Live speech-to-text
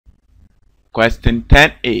Question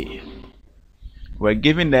 10a. We're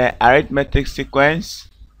given the arithmetic sequence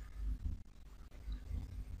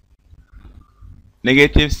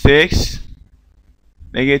 -6,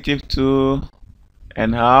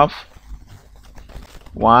 -2.5,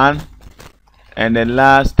 1, and the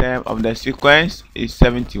last term of the sequence is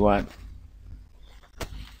 71.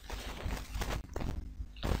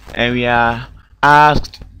 And we are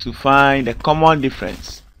asked to find the common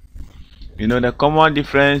difference. You know the common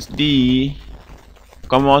difference D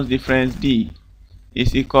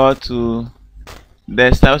is equal to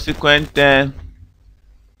the subsequent term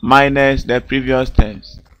minus the previous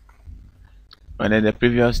terms,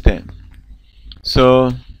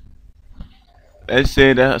 So let's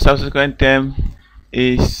say the subsequent term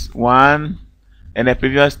is 1 and the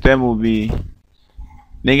previous term will be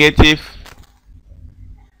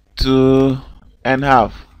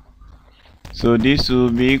 -2.5. So this will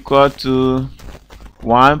be equal to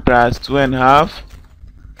 1 plus 2.5,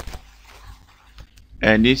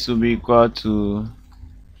 and this will be equal to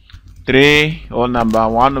 3 whole number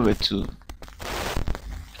 1/2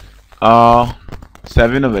 or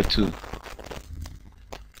 7/2.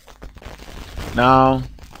 Now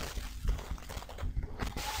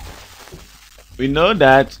we know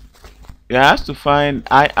that we have to find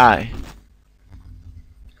II,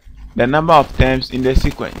 the number of terms in the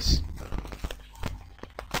sequence.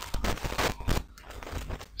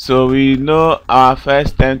 So we know our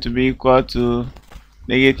first term to be equal to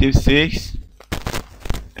 -6,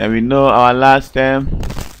 and we know our last term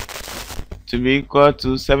to be equal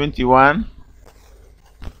to 71.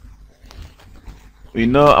 We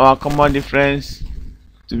know our common difference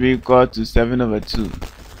to be equal to 7/2.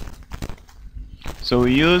 So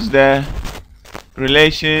we use the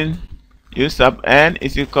relation U sub n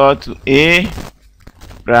is equal to A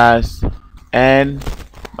plus n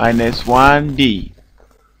minus 1D.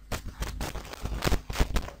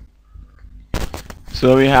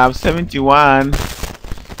 So we have 71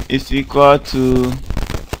 is equal to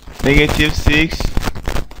 -6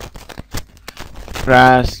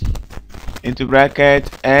 plus into bracket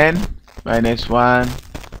n minus 1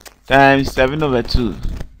 times 7/2.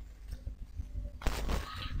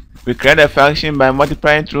 We create a fraction by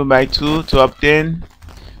multiplying through by 2 to obtain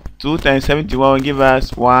 2 times 71 will give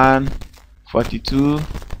us 142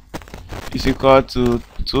 is equal to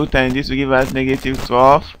 2 times this will give us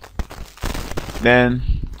 -12, then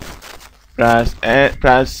plus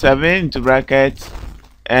 7 into bracket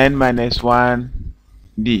n minus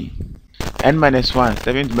 1D, n minus 1,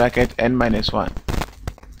 7 into bracket n minus 1.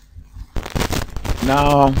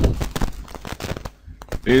 Now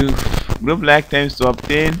we group like terms to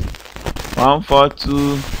obtain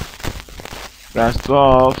 142 plus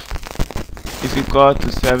 12 is equal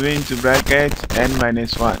to 7 into bracket n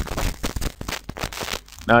minus 1.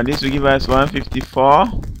 Now this will give us 154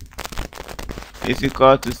 is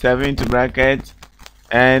equal to 7 into bracket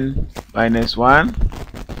n minus 1.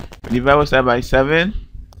 We divide both sides by 7.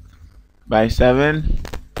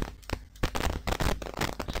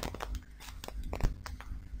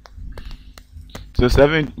 So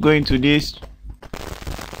 7 going to this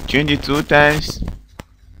 22 times,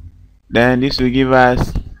 then this will give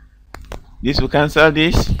us, this will cancel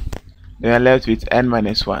this, then we are left with n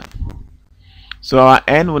minus 1. So our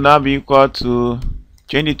n will now be equal to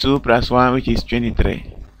 22 plus 1, which is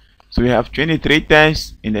 23. So we have 23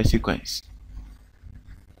 terms in the sequence.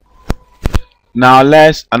 Now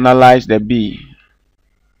let's analyze the B.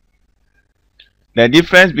 The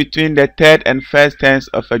difference between the third and first terms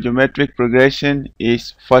of a geometric progression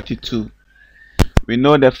is 42. We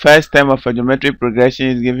know the first term of a geometric progression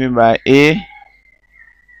is given by A,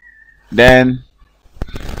 then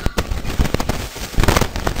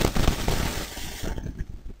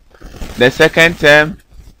the second term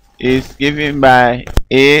is given by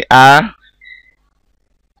AR,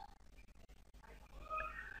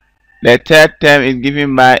 the third term is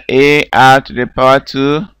given by AR to the power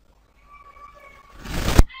 2,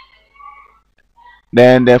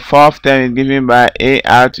 then the fourth term is given by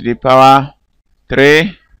AR to the power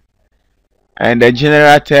 3, and the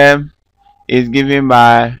general term is given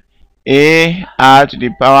by AR to the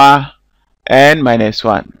power n minus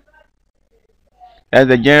 1. That's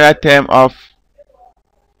the general term of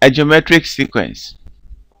a geometric sequence.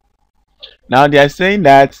 Now they are saying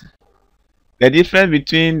that the difference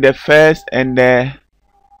between the first and the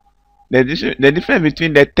difference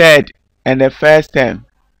between the third and the first term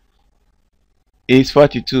is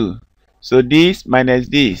 42. So this minus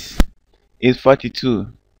this is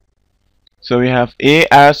 42. So we have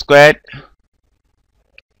AR squared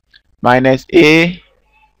minus A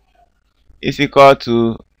is equal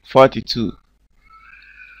to 42.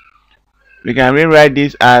 we can rewrite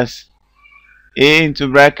this as a into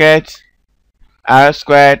bracket r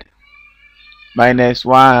squared minus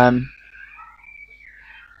 1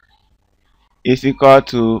 is equal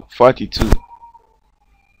to 42.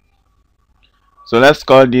 So let's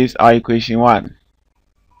call this our equation 1.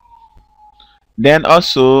 Then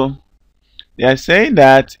also they are saying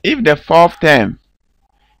that if the fourth term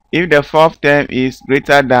is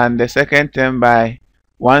greater than the second term by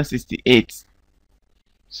 168.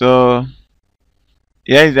 So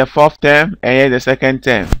here is the fourth term and here is the second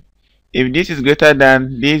term. If this is greater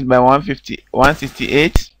than this by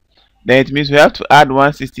 168, then it means we have to add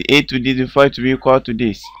 168 to this before it will be equal to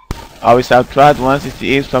this. Or we subtract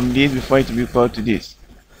 168 from this before it will be equal to this.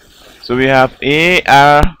 So we have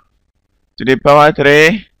AR to the power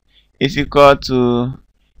 3 is equal to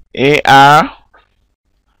AR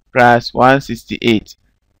plus 168.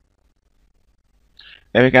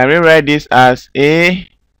 Then we can rewrite this as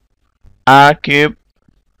AR cubed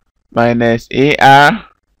minus AR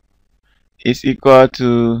is equal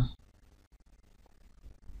to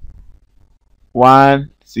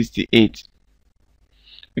 168.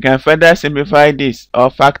 We can further simplify this or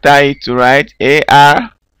factor it to write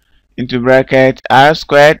AR into bracket R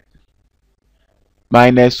squared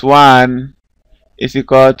minus 1 is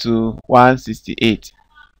equal to 168.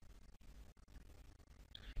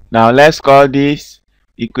 Now let's call this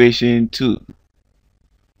equation 2.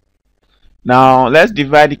 Now let's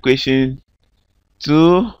divide equation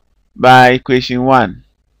 2 by equation 1.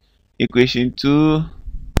 Equation 2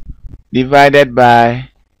 divided by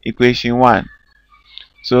equation 1.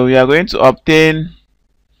 So we are going to obtain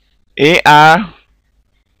AR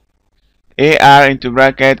into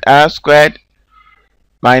bracket R squared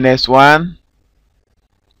minus 1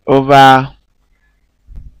 over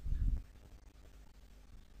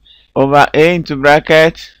A into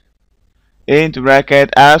bracket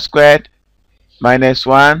R squared minus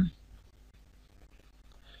 1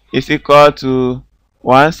 is equal to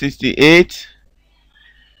 168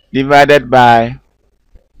 divided by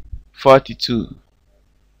 42.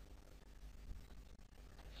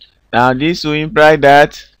 Now this will imply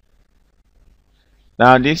that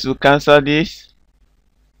this will cancel this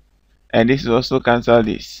and this will also cancel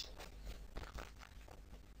this.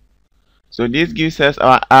 So this gives us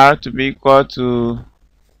our R to be equal to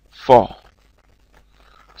 4.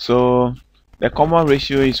 So the common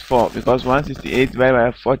ratio is 4 because 168 divided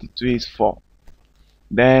by 42 is 4.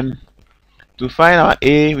 Then to find our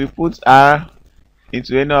A, we put R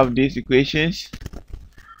into any of these equations,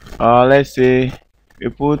 or let's say we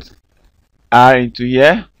put R into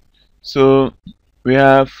here. So we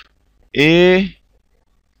have A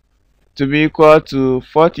to be equal to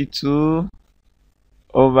 42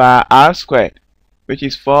 over R squared, which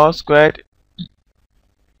is 4 squared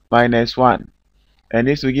minus 1, and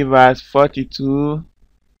this will give us 42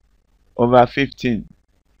 over 15.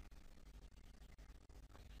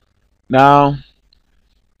 Now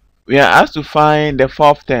we are asked to find the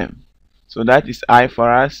fourth term, so that is I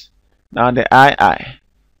for us. Now the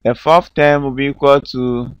the fourth term will be equal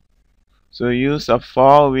to, so use of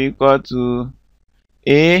 4 will be equal to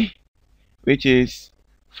A, which is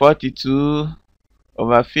 42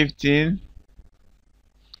 over 15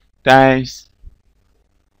 times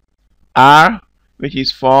R, which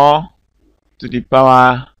is 4 to the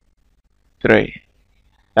power 3.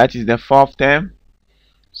 That is the fourth term.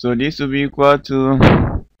 So this will be equal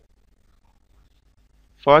to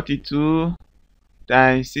 42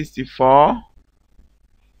 times 64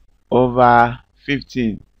 over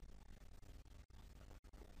 15.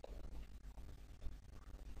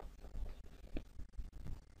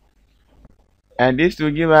 And this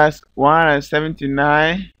will give us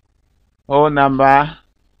 179 whole number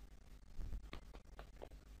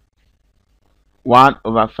 1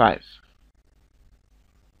 over 5.